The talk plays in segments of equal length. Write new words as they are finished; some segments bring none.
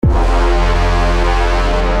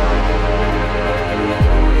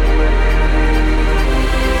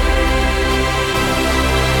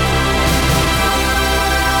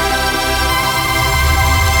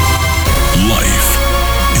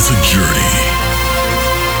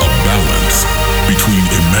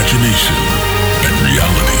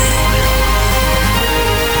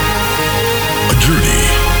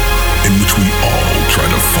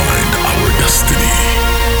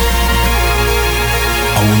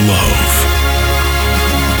love,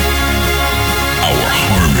 our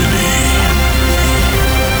harmony.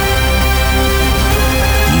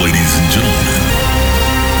 Ladies and gentlemen,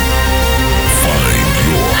 find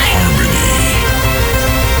your harmony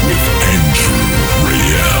with Andrew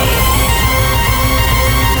Rayel.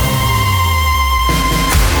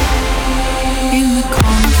 In the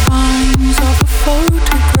confines of a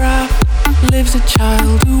photograph lives a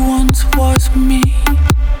child who once was me.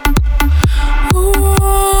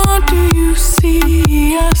 What do you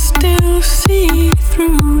see? I still see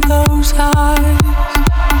through those eyes.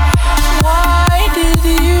 Why did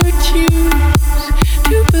you choose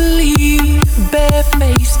to believe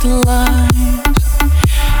barefaced lies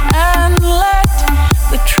and let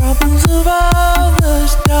the troubles of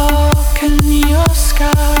others darken your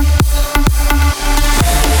skies?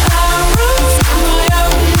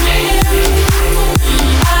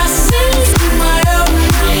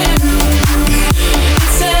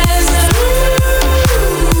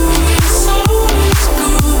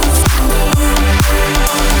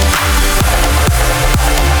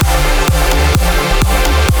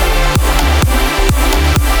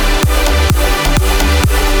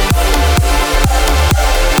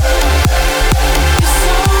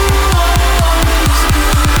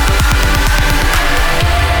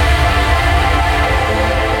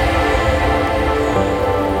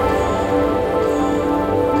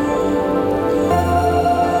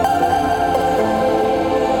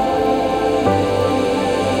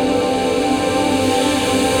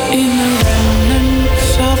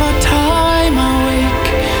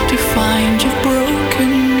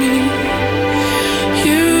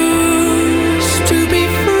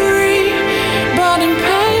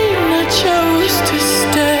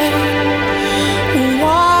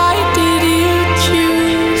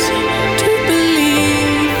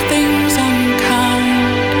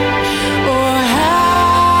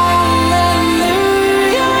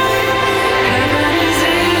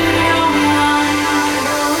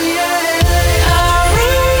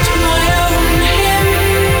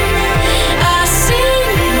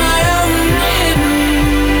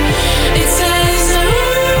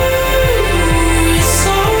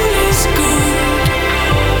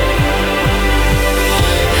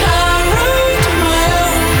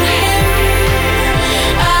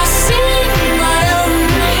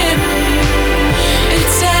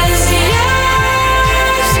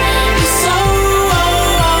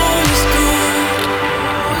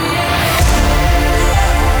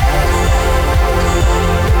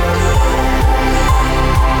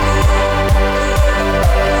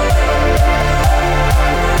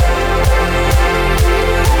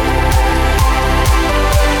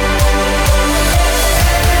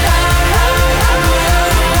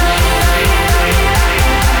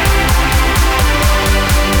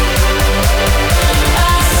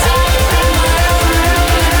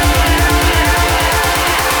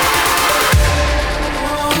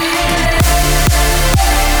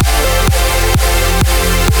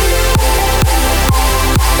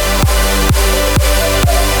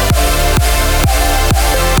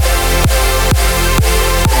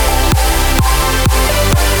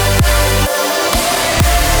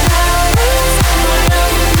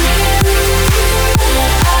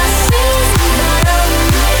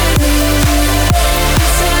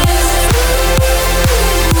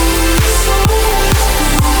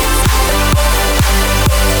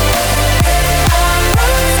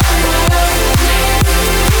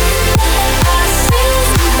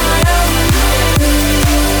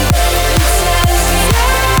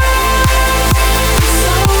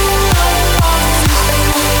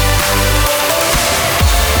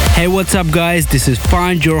 Hey, what's up, guys? This is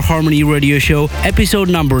Find Your Harmony Radio Show, episode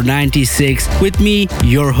number 96, with me,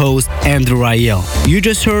 your host, Andrew Rayel. You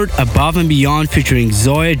just heard Above and Beyond featuring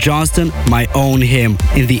Zoya Johnston, My Own Hymn,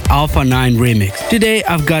 in the Alpha 9 remix. Today,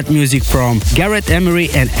 I've got music from Gareth Emery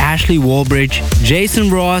and Ashley Wallbridge,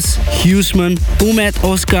 Jason Ross, Huseman, Umet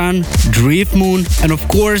Oskan, Drift Moon, and of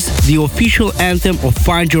course, the official anthem of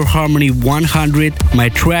Find Your Harmony 100, my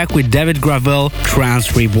track with David Gravel,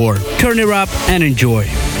 Trans Reborn. Turn it up and enjoy.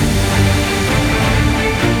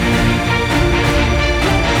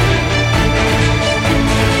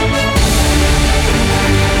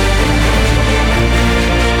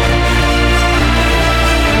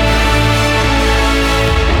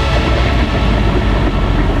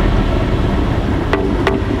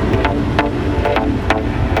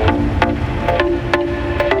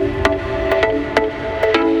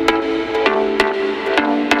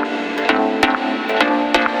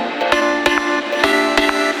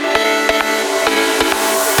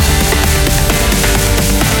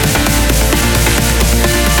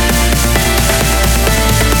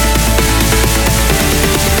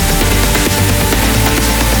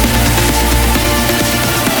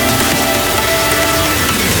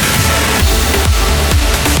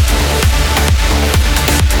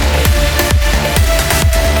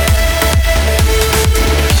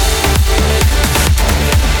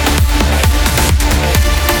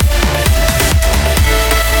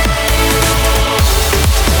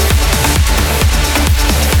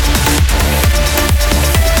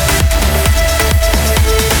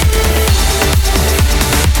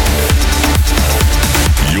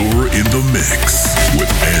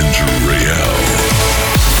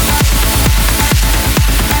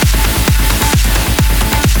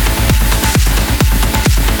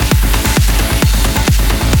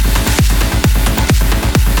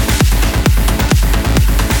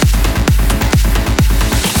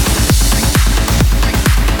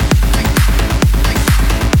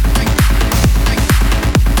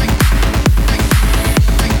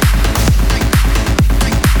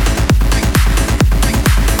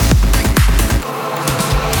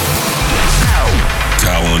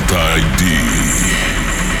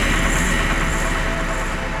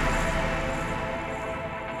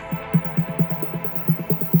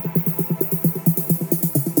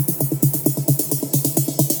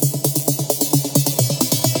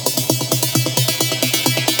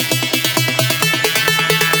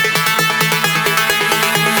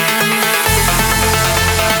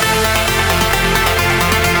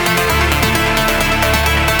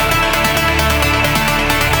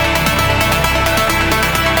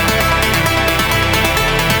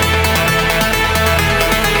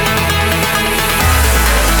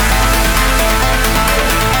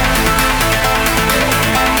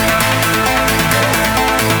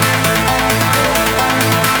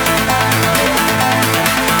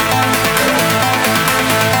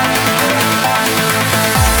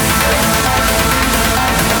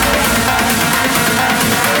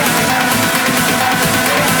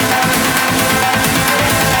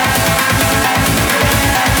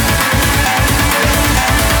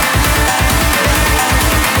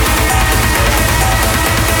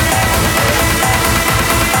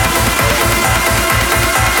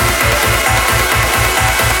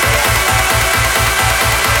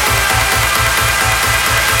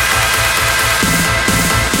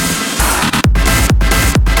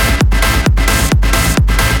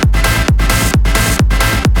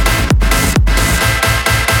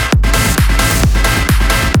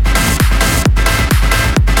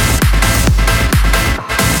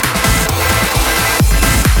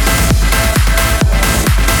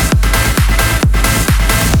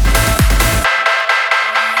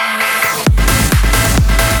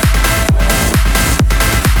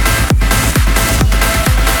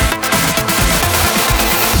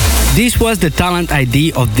 This was the talent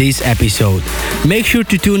ID of this episode. Make sure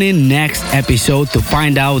to tune in next episode to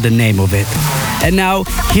find out the name of it. And now,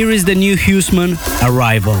 here is the new Huesman,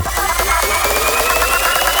 Arrival.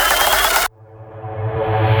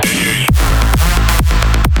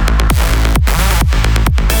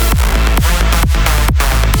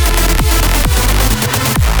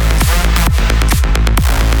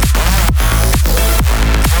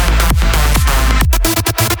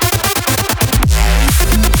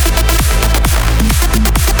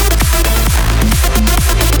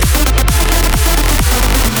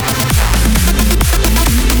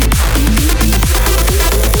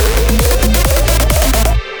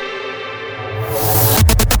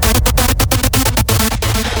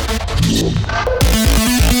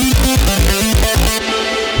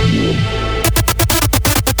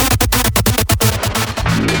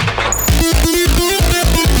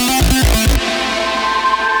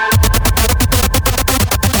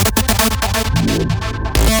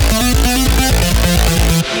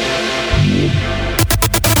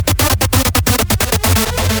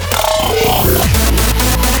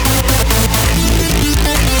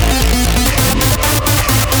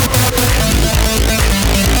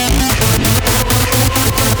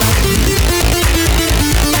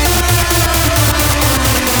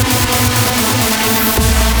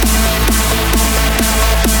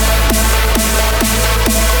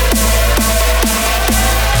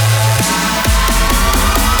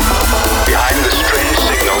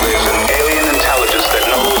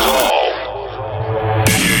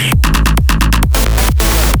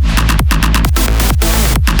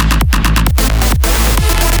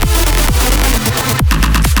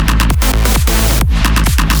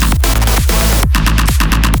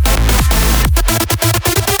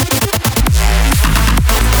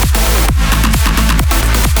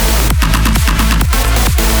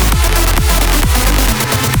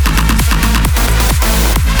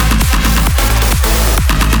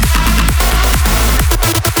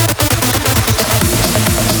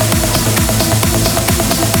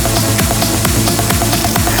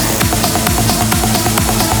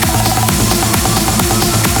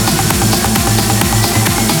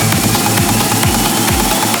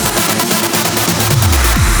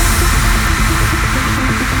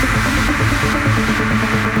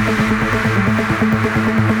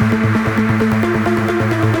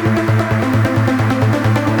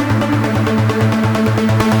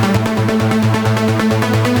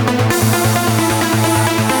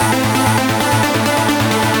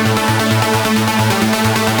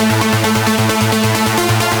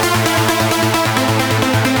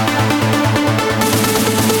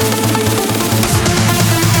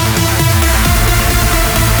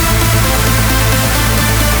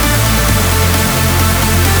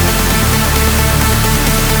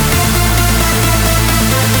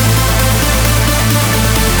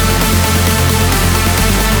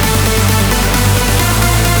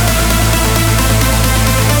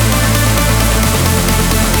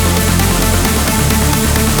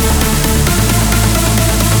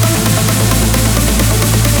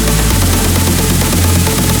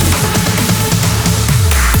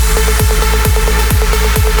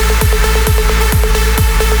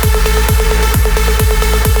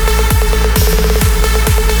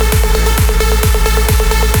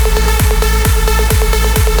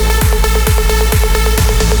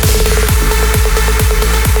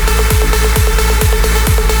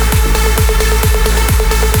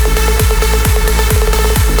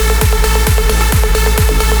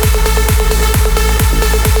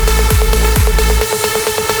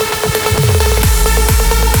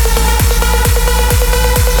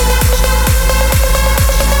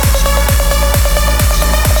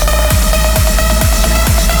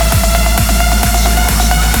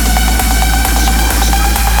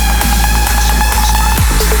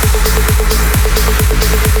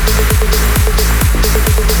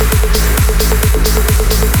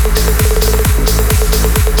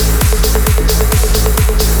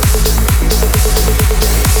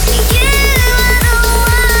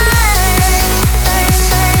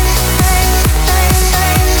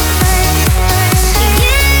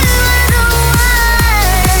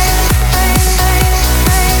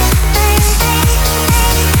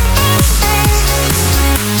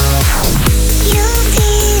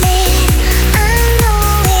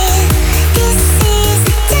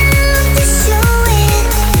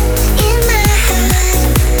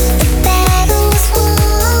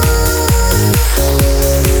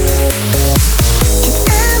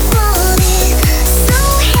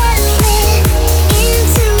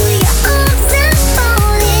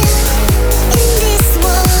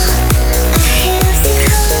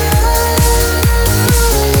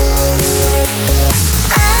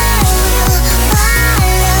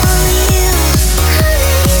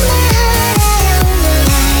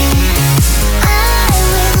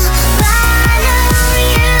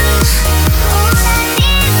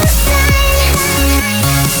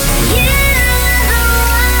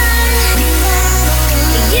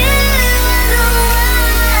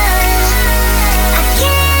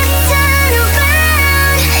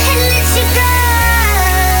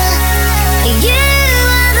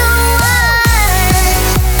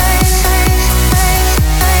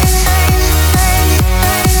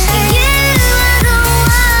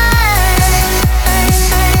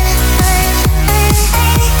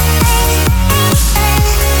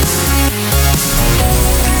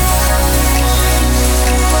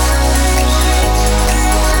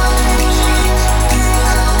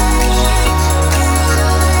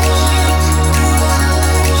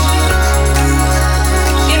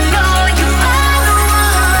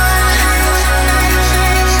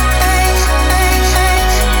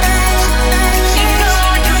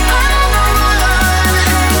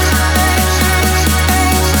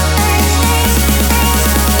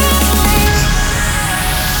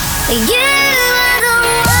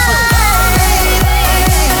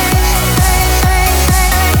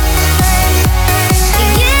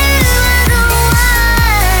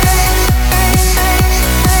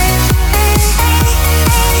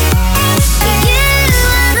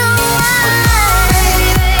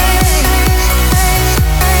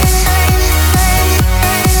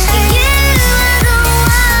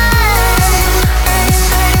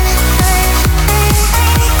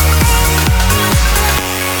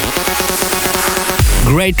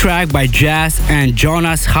 great track by Jazz and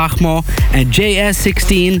Jonas Hachmo and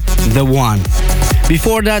JS16, The One.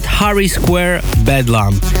 Before that, Harry Square,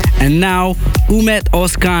 Bedlam. And now, Umet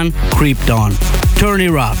Oskan, Krypton. Turn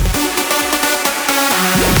it up.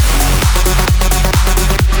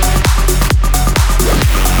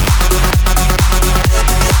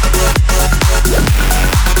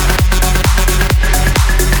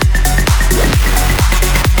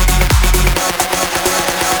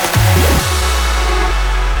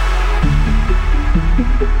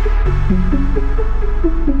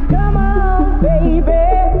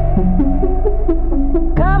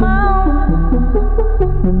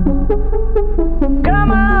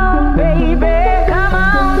 Come on, baby, come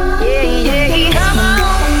on.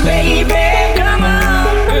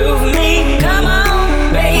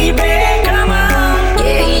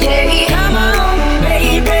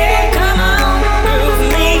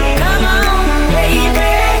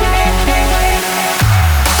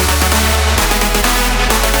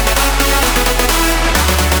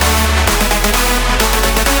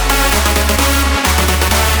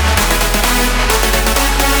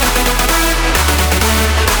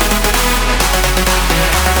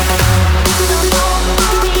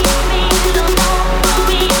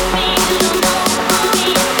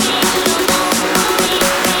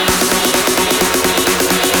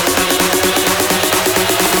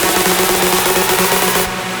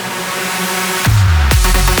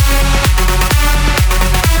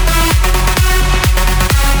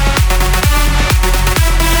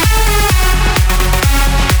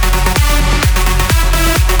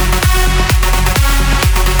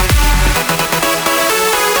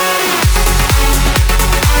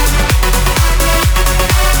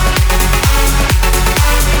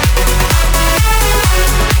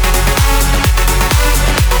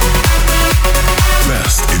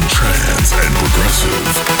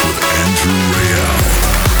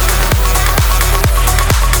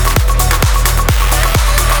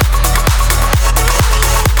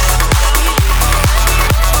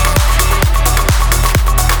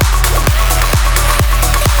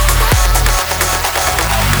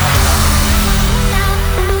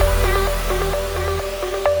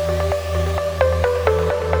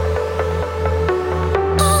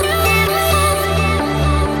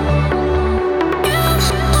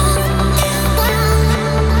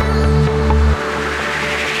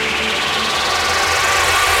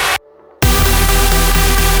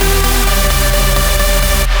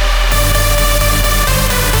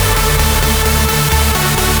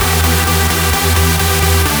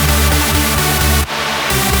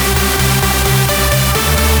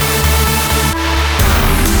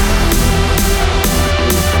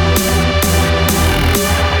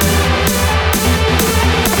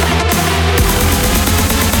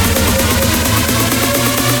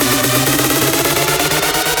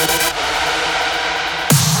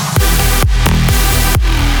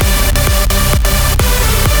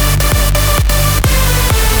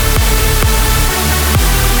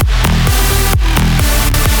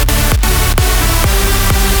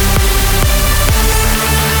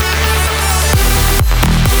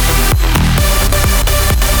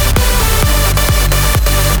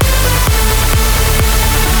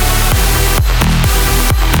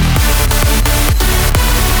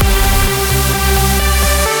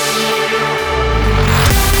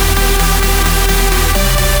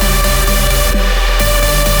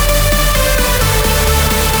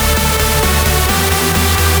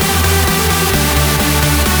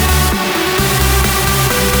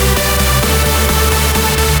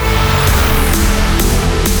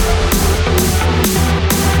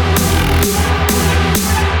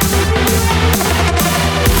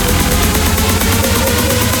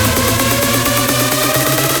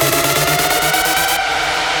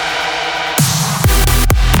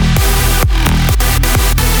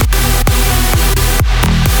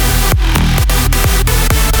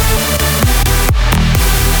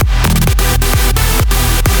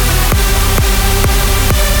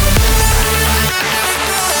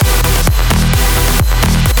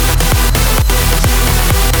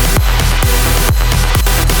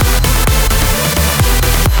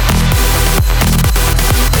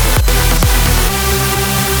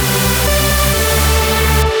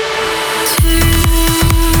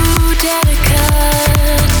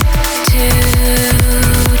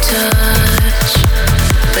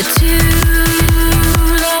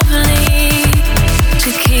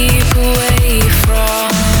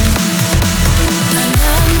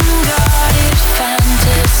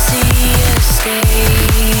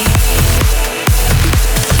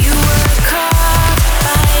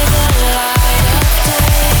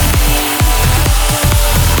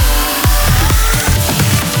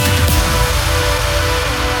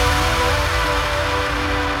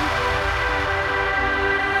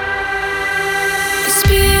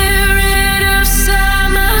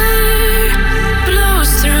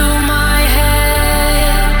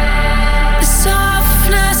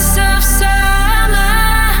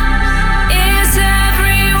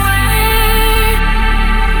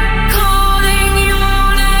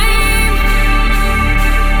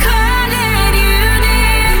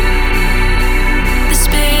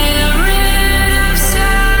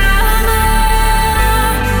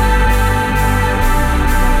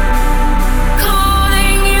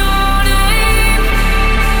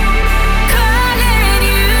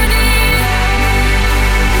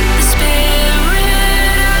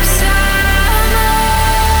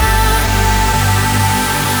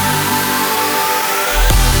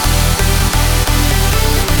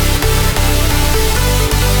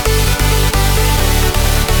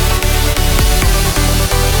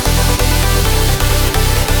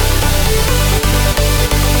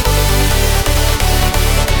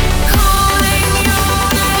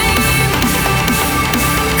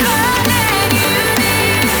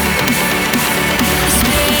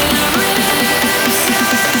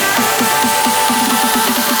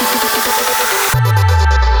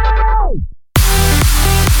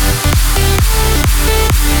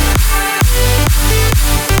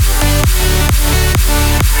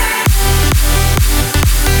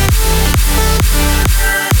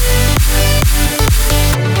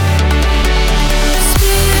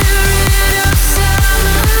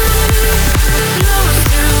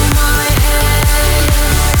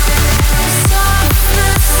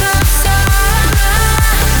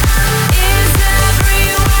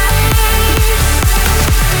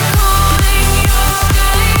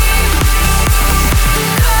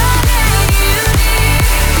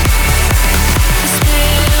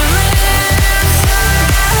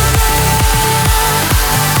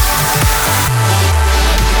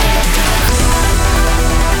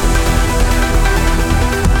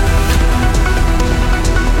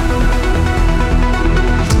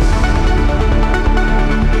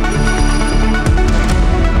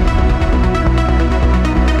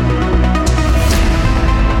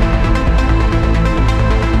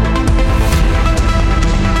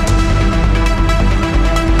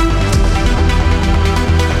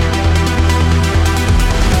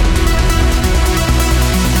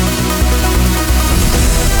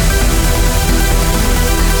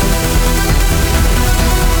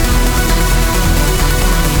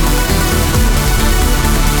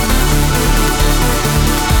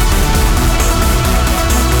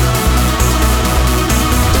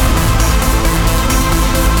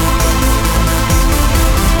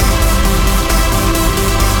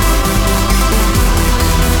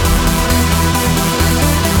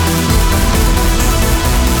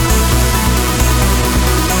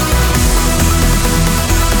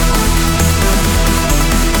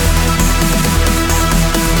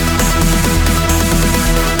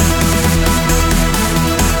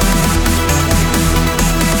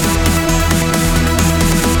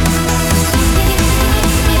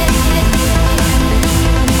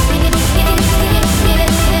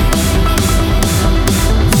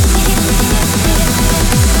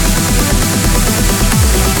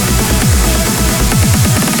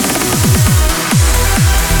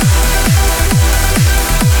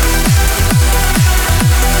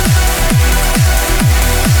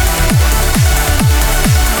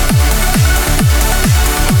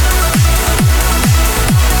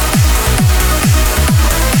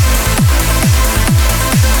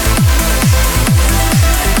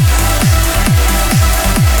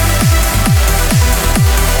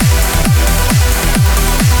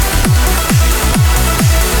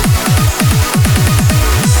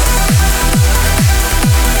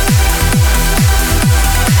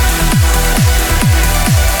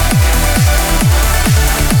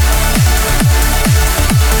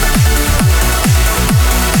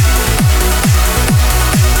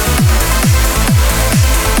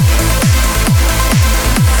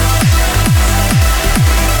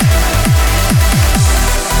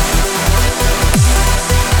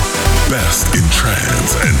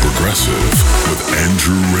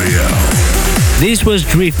 This was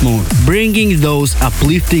Drift Moon, bringing those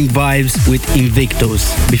uplifting vibes with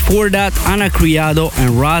Invictus. Before that, Ana Criado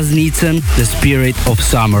and Raz Nitzen, The Spirit of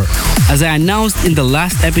Summer. As I announced in the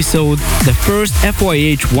last episode, the first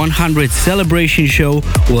FYH 100 celebration show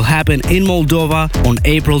will happen in Moldova on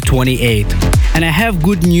April 28th. And I have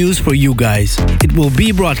good news for you guys. It will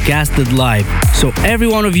be broadcasted live, so every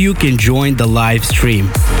one of you can join the live stream.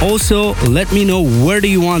 Also, let me know where do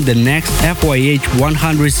you want the next FYH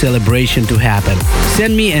 100 celebration to happen.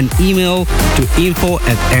 Send me an email to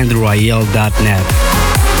info@andrewrayel.net.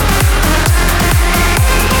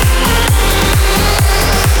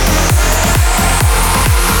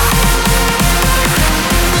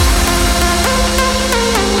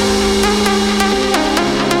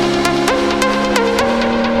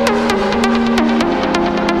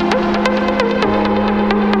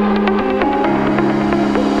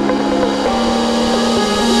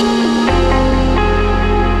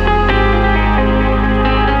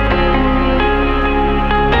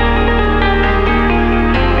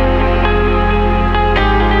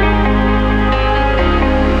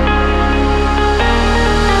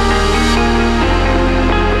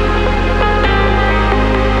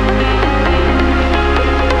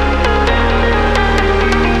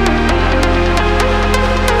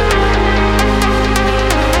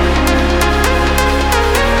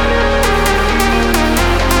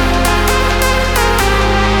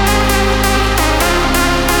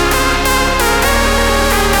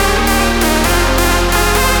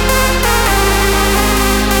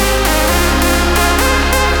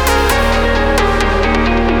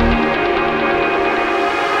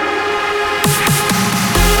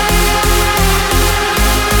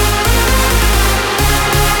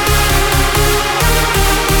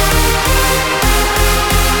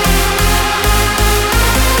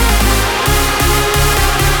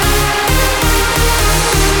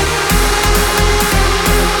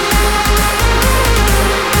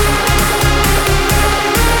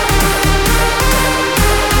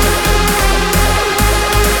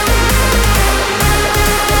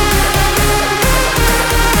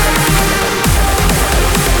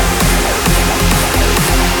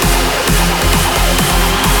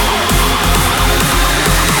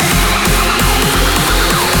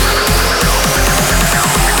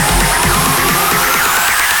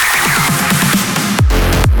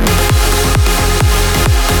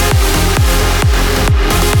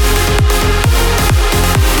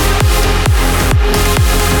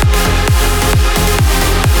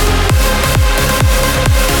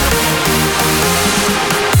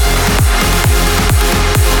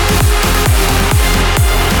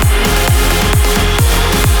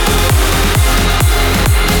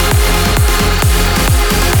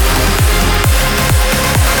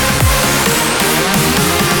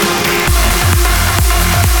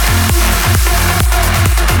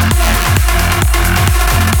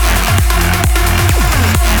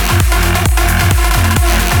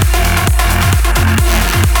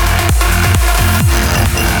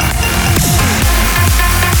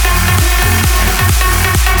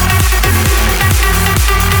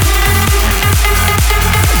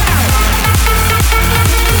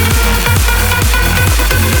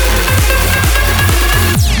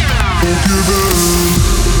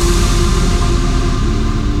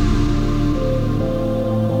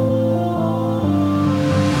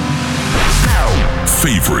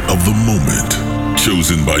 Favorite of the moment,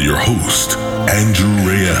 chosen by your host, Andrew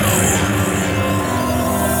Rayel.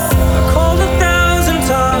 I called 1,000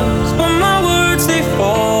 times, but my words they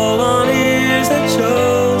fall on ears that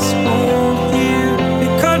just won't hear.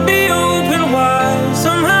 It cut me open wide,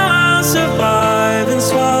 somehow I'll survive and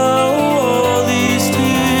swallow all these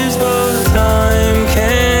tears, but time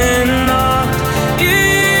cannot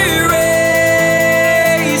erase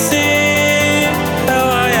it. How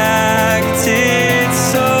I acted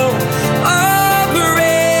so abrasive.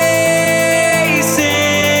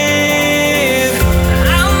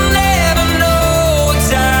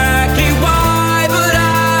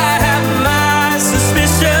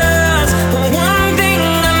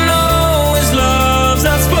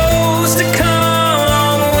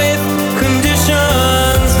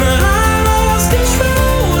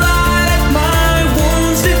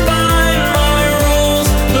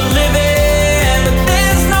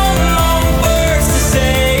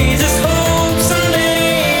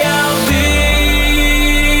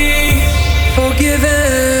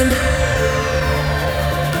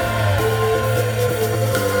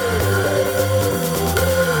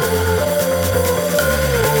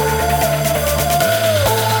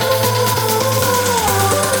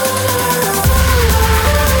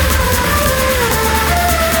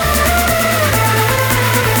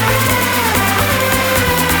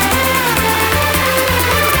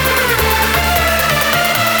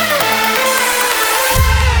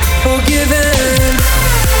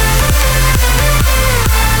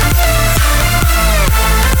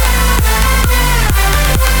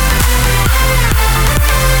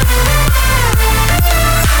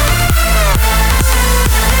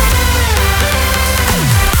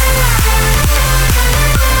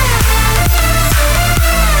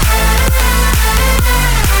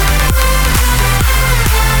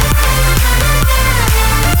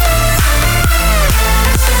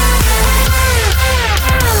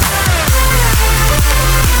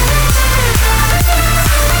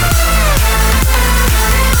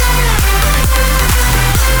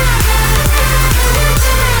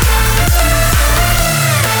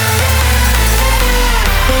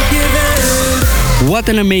 What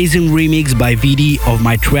an amazing remix by VD of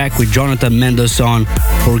my track with Jonathan Mendelsohn,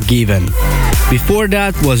 Forgiven. Before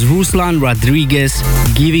that was Ruslan Rodriguez,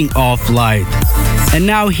 Giving Off Light. And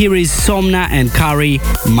now here is Somna and Kari,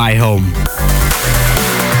 My Home.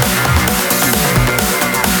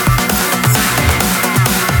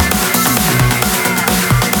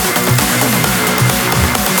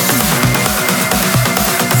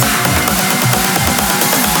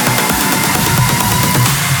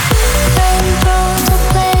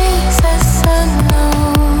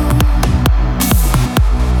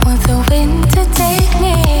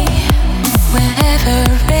 Wherever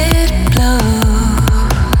it blows,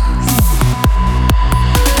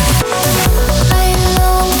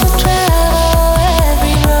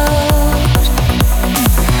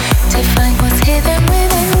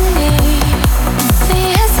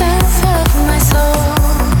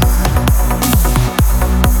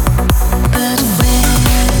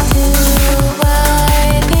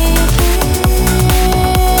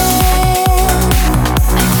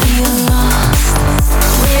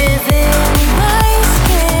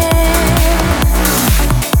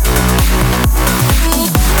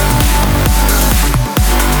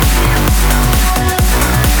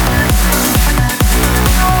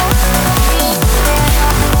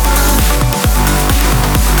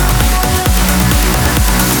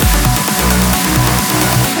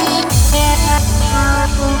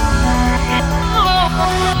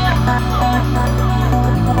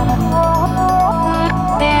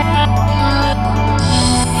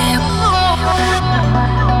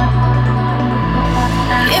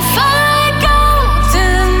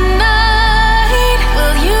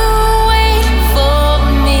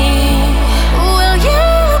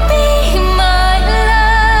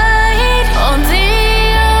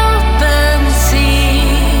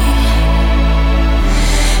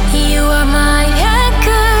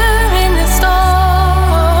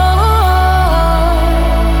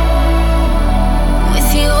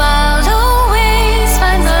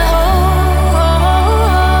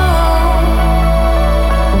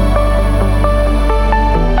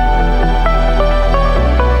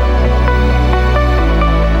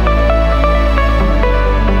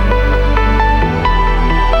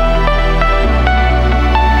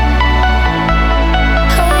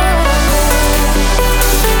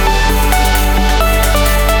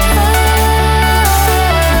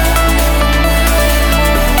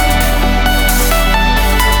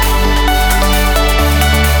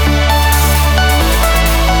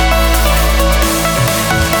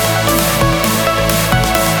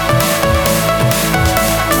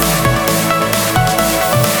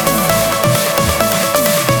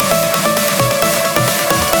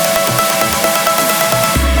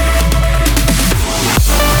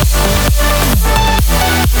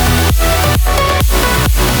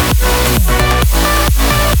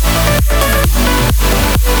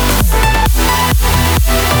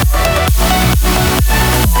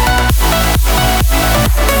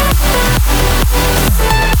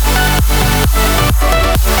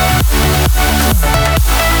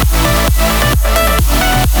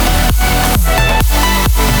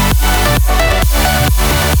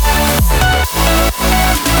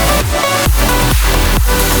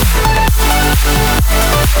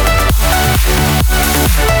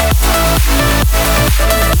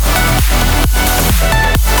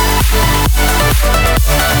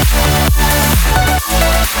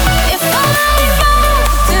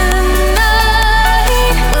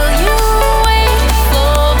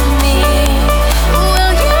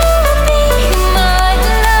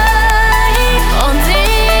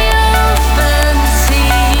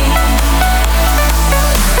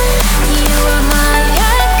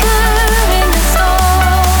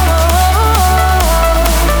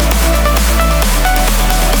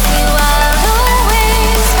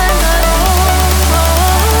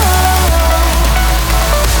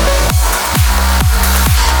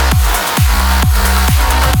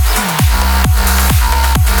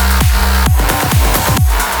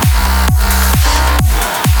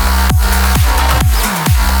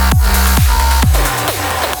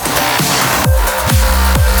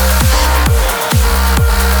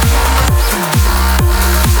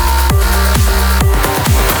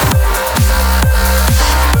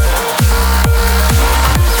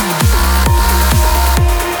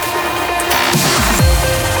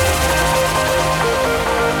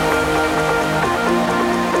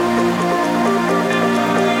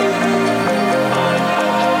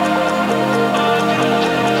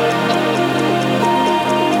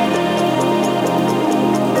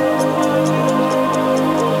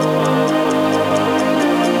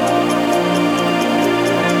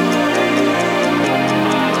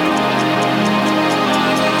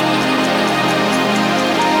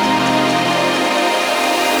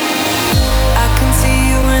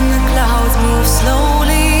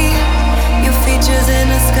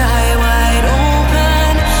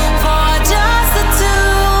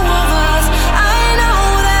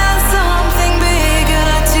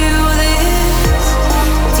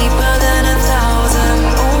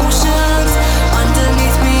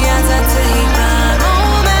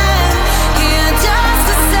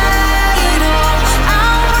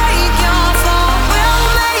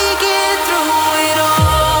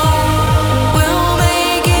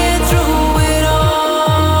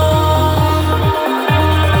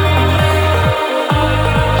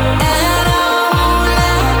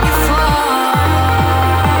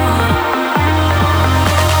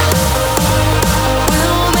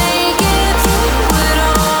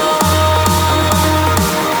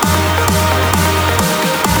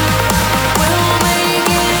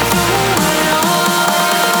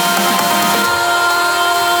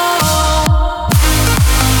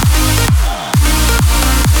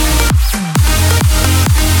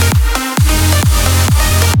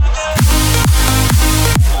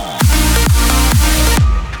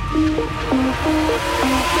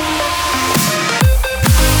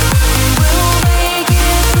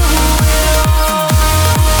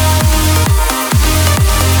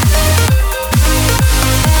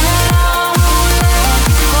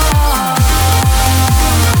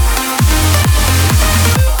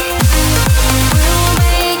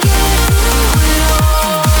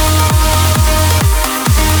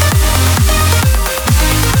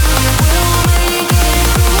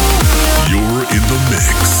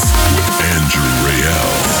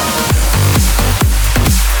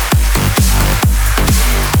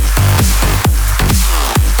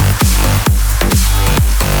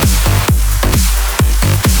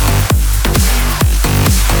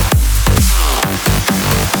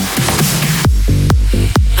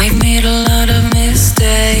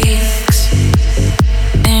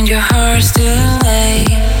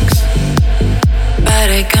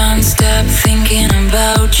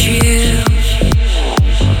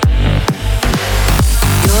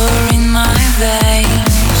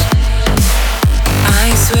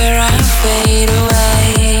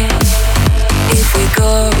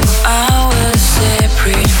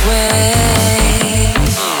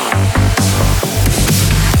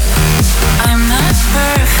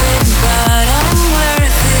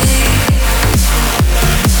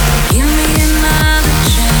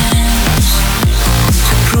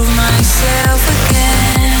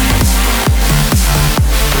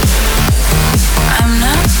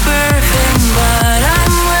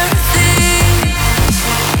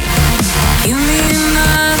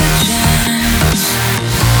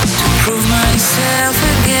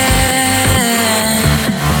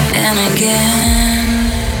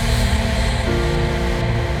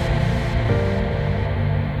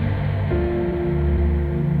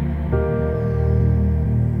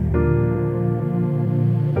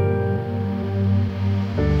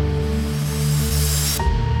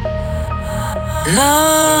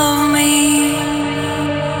 Love me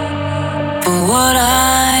for what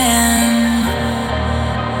I am.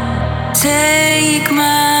 Take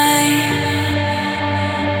my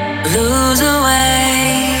blues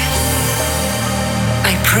away.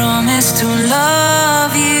 I promise to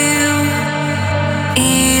love you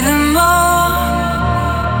even more.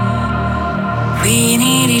 We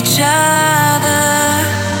need each other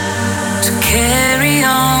to carry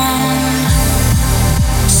on.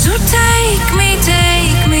 So take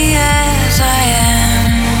me as I am.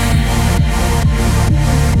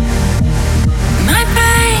 My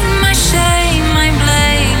pain, my shame, my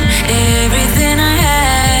blame, everything I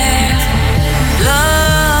have.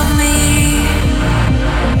 Love me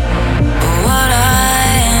for what I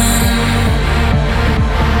am.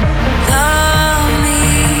 Love me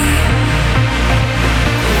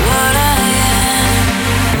for what I am.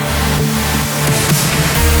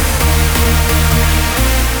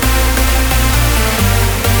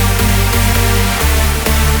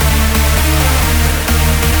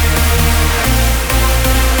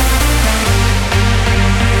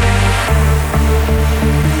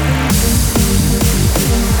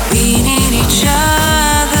 We need each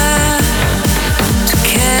other to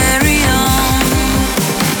carry on.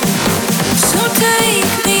 So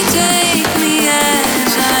take me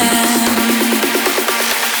as I am.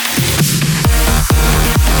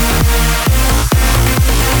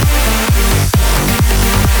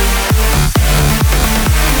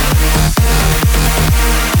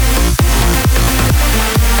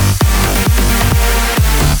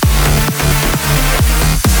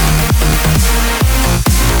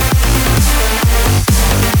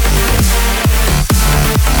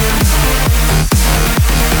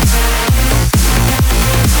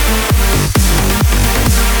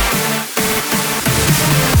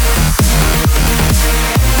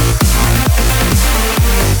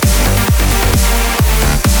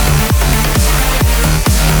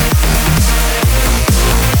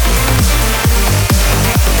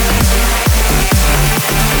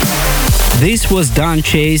 This was Don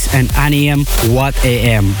Chase and Aniem What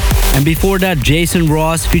AM. And before that, Jason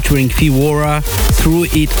Ross featuring Fiora, Through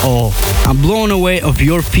It All. I'm blown away of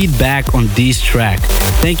your feedback on this track.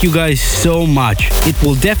 Thank you guys so much. It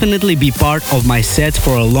will definitely be part of my sets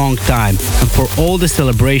for a long time and for all the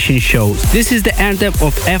celebration shows. This is the anthem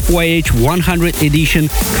of FYH 100 edition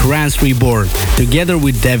Trance Reborn, together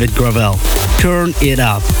with David Gravel. Turn it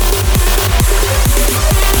up.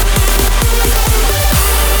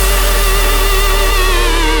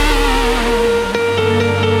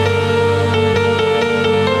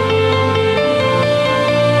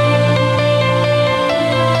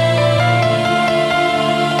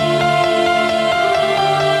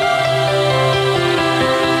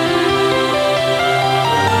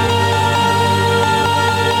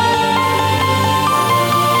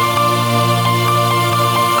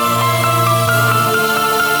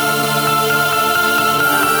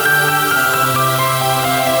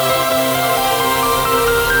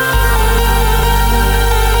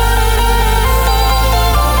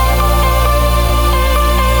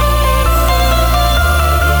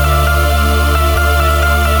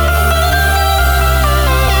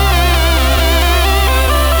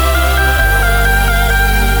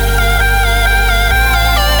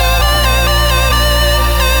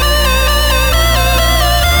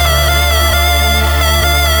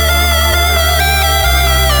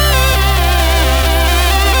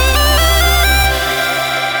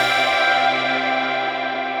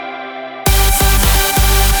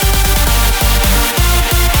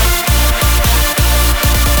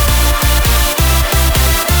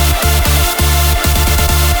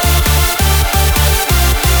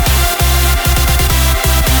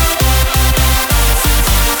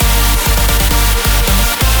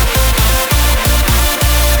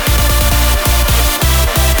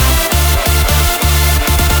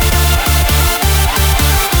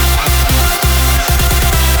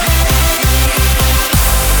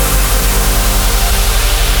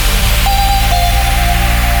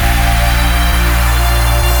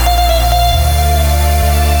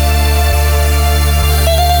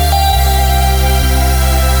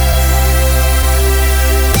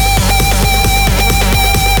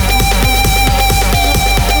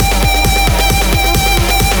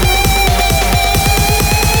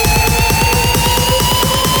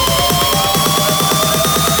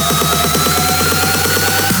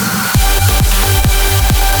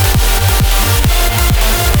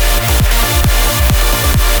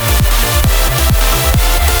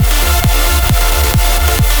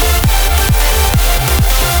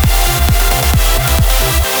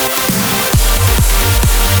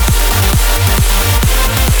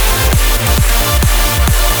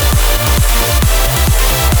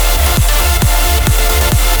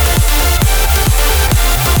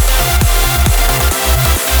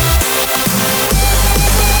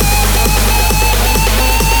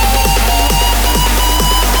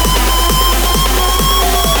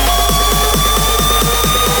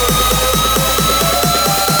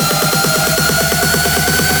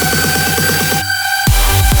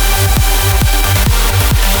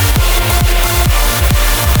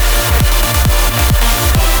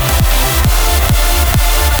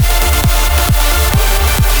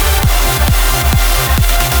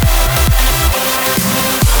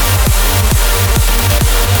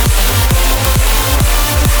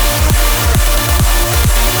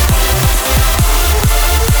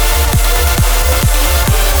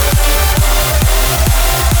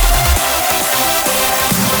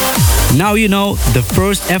 now you know the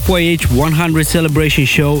first FYH 100 celebration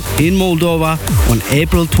show in Moldova on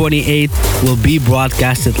April 28th will be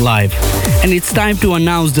broadcasted live. And it's time to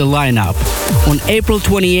announce the lineup. On April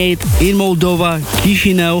 28th in Moldova,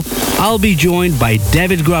 Chisinau, I'll be joined by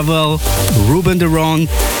David Gravel, Ruben de Ronde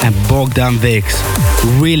and Bogdan Vix.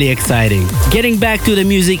 Really exciting. Getting back to the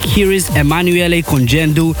music, here is Emanuele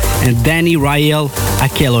Congendu and Danny Rael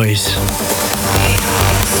Akelois.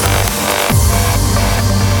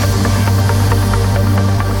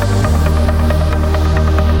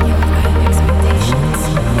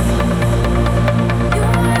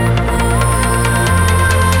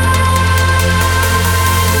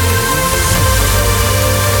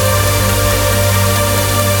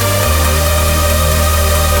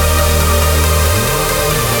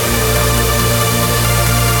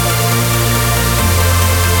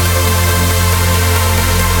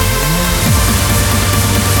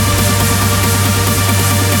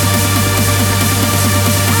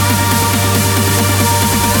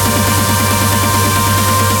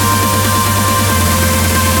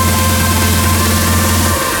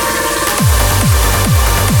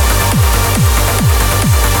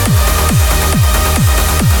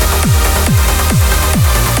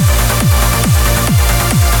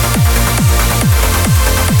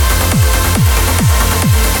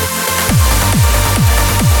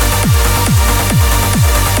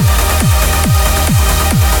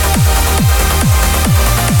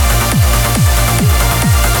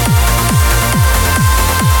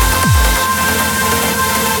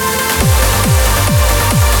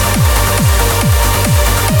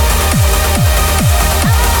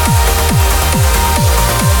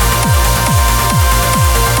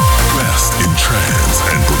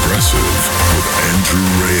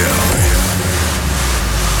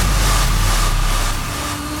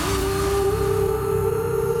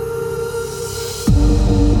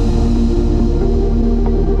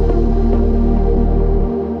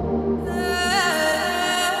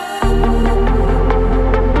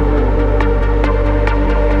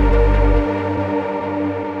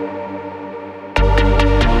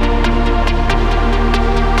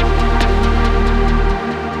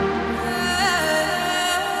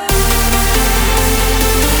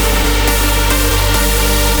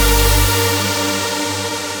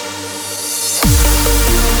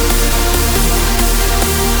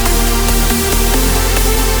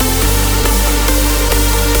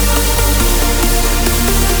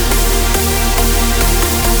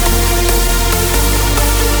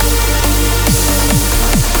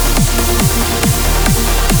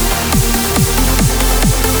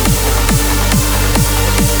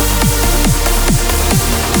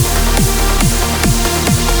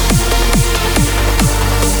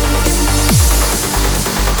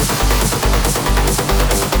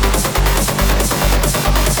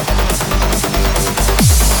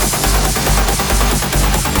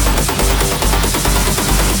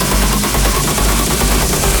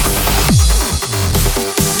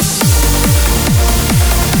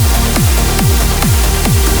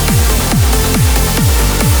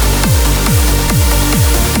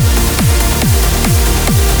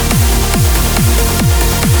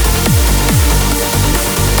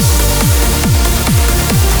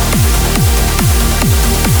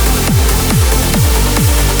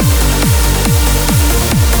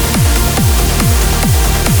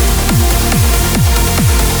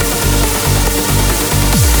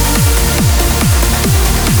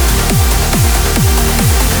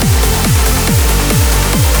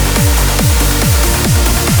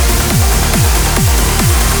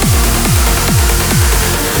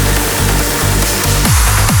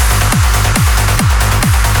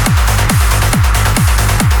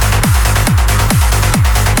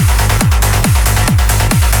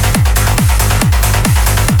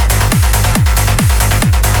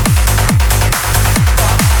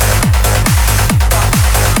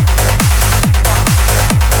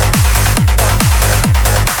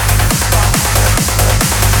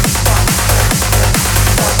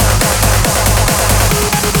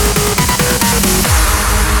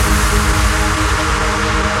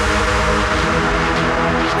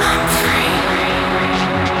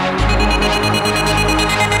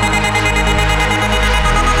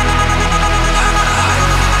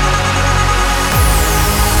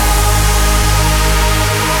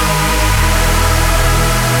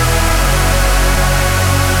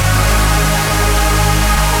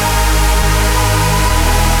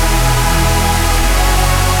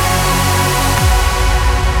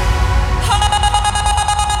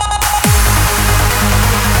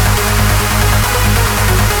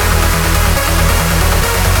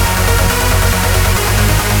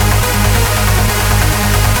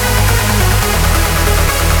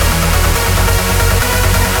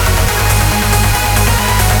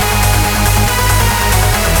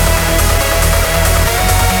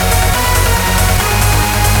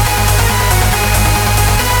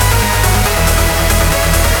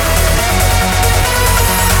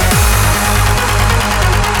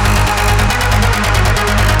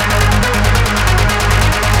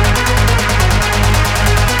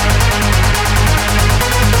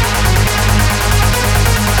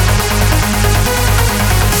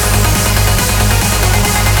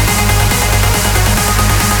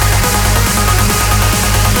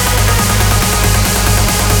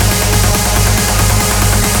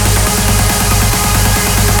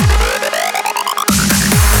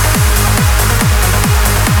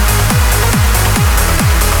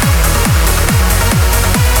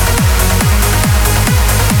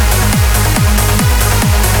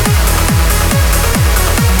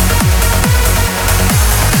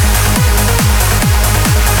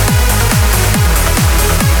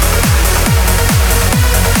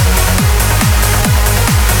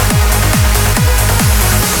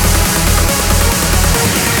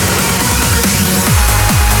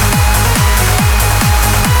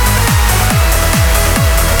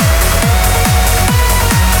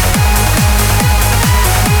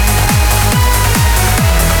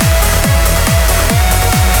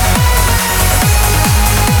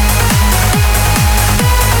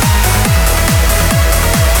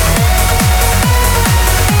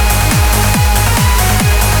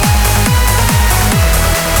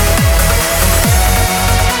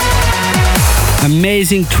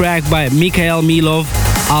 amazing track by Mikhail Milov,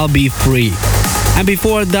 I'll Be Free. And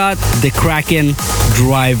before that, The Kraken,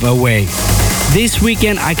 Drive Away. This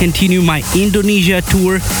weekend I continue my Indonesia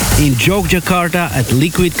tour in Yogyakarta at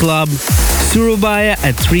Liquid Club, Surabaya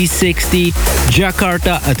at 360,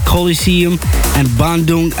 Jakarta at Coliseum, and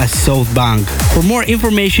Bandung at South Bank. For more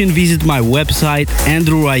information, visit my website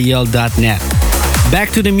andrewrayel.net.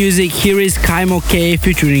 Back to the music, here is Kaimo K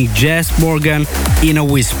featuring Jess Morgan in a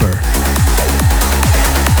Whisper.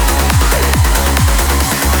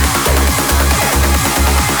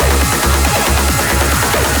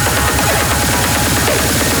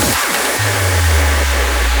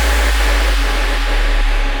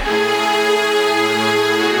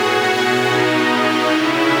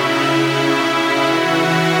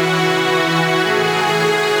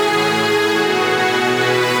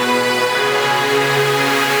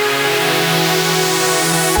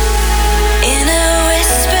 In a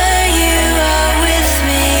whisper you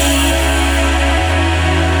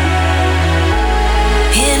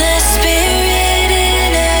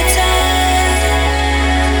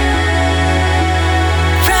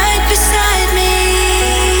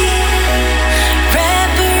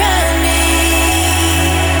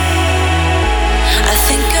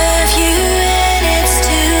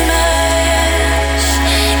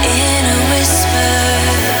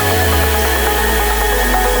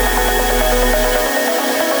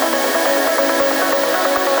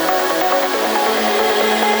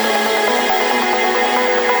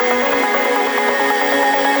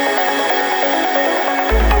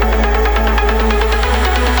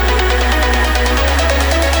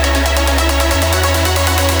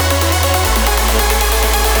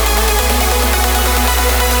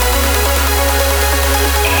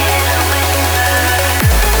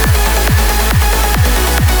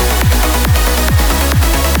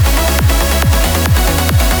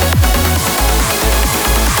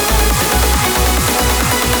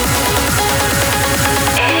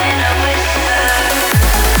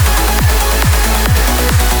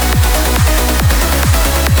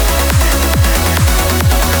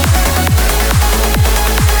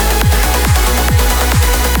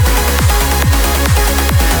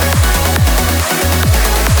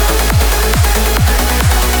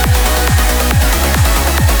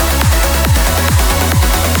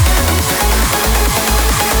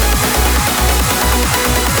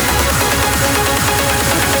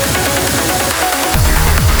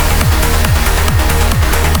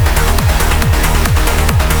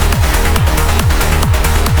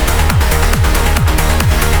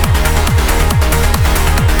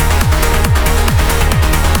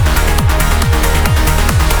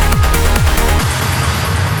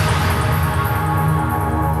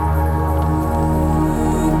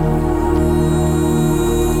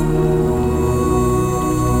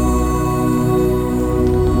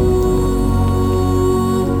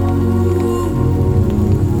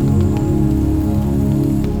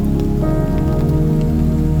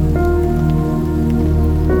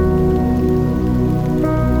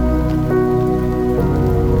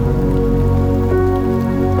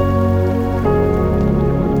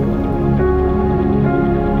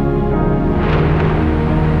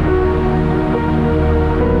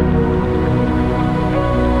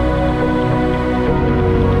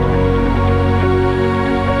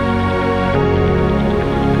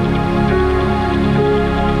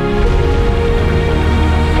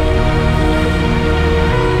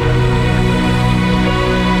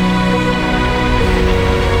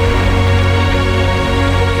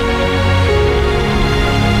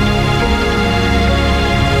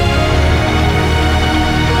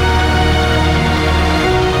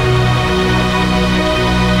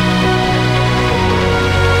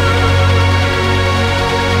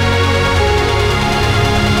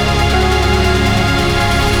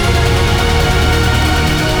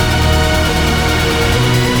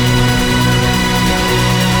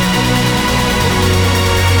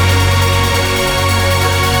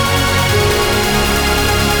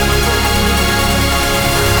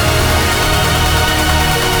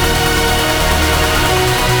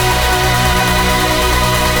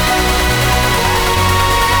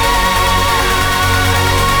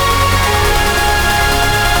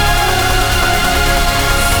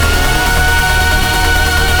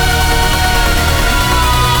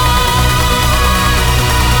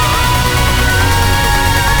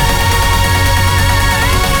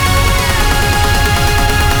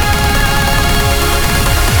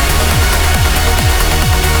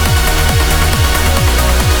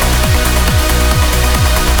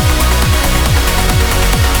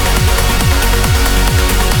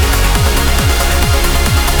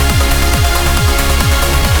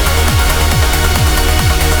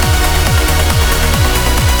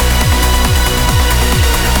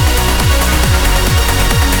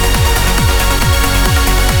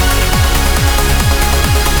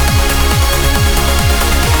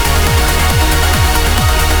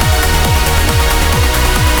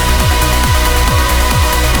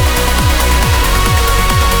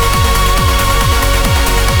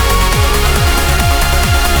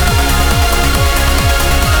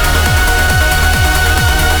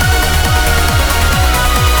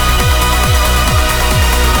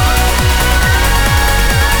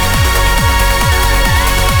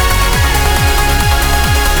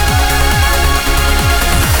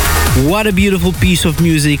What a beautiful piece of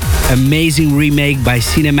music, amazing remake by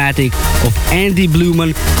Cinematic of Andy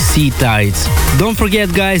Blumen, Sea Tides. Don't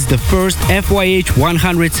forget guys, the first FYH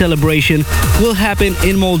 100 celebration will happen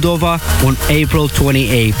in Moldova on April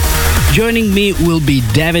 28th. Joining me will be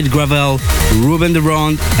David Gravel, Ruben de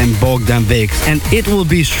Ronde and Bogdan Vix, and it will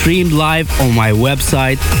be streamed live on my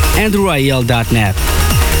website andrewrayel.net.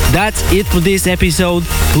 That's it for this episode,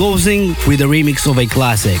 closing with a remix of a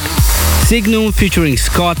classic. Signum featuring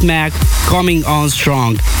Scott Mack, Coming On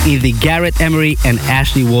Strong in the Garrett Emery and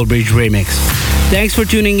Ashley Wallbridge remix. Thanks for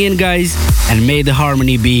tuning in guys, and may the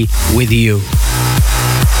harmony be with you.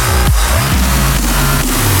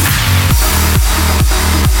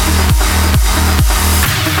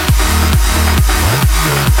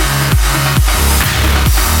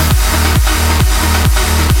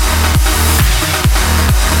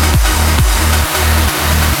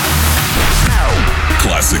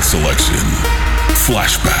 Classic selection.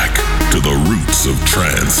 Flashback to the roots of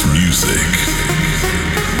trance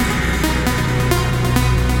music.